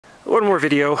One more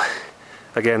video.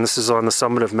 Again, this is on the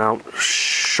summit of Mount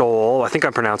Sheol. I think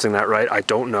I'm pronouncing that right. I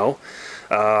don't know.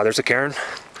 There's a cairn.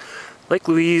 Lake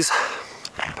Louise,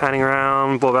 panning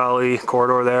around, Bow Valley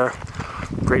corridor there.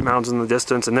 Great mountains in the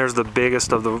distance. And there's the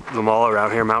biggest of them all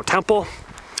around here, Mount Temple.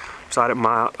 Beside it,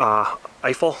 Mount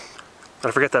Eiffel. And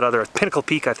I forget that other, Pinnacle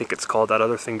Peak, I think it's called, that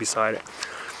other thing beside it.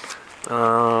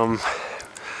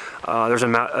 There's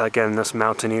again, this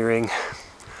mountaineering,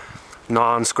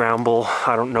 non-scramble.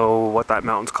 I don't know what that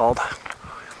mountain's called.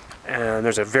 And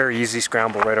there's a very easy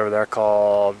scramble right over there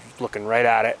called, looking right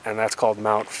at it, and that's called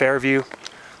Mount Fairview,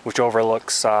 which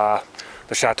overlooks the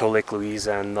Chateau Lake Louise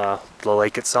and the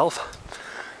lake itself.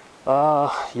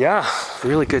 Yeah,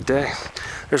 really good day.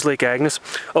 There's Lake Agnes.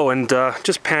 Oh, and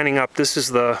just panning up, this is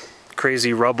the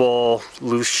crazy rubble,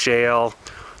 loose shale,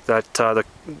 that the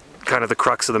kind of the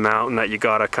crux of the mountain that you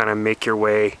gotta kind of make your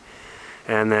way.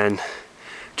 And then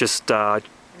just to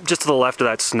the left of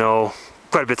that snow,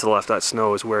 quite a bit to the left of that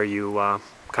snow, is where you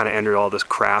kind of enter all this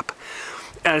crap.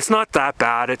 And it's not that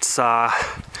bad. It's I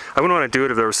wouldn't want to do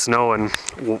it if there was snow and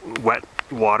wet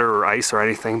water or ice or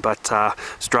anything, but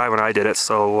it's dry when I did it.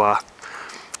 So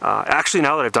actually,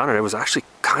 now that I've done it, it was actually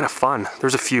kind of fun.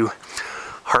 There's a few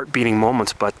heart-beating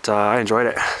moments, but I enjoyed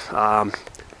it.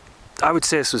 I would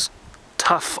say this was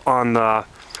tough on the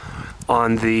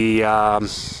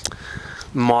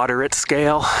moderate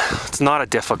scale. It's not a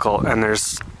difficult, and there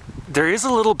is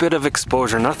a little bit of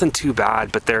exposure, nothing too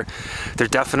bad, but there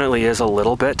definitely is a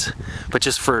little bit, but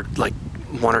just for like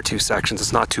 1 or 2 sections,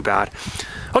 it's not too bad.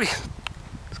 Okay,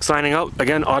 signing out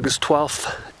again, August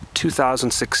 12th,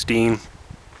 2016,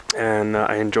 and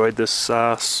I enjoyed this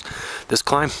this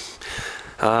climb.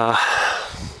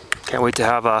 Can't wait to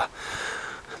have a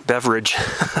beverage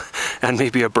and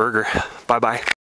maybe a burger. Bye bye.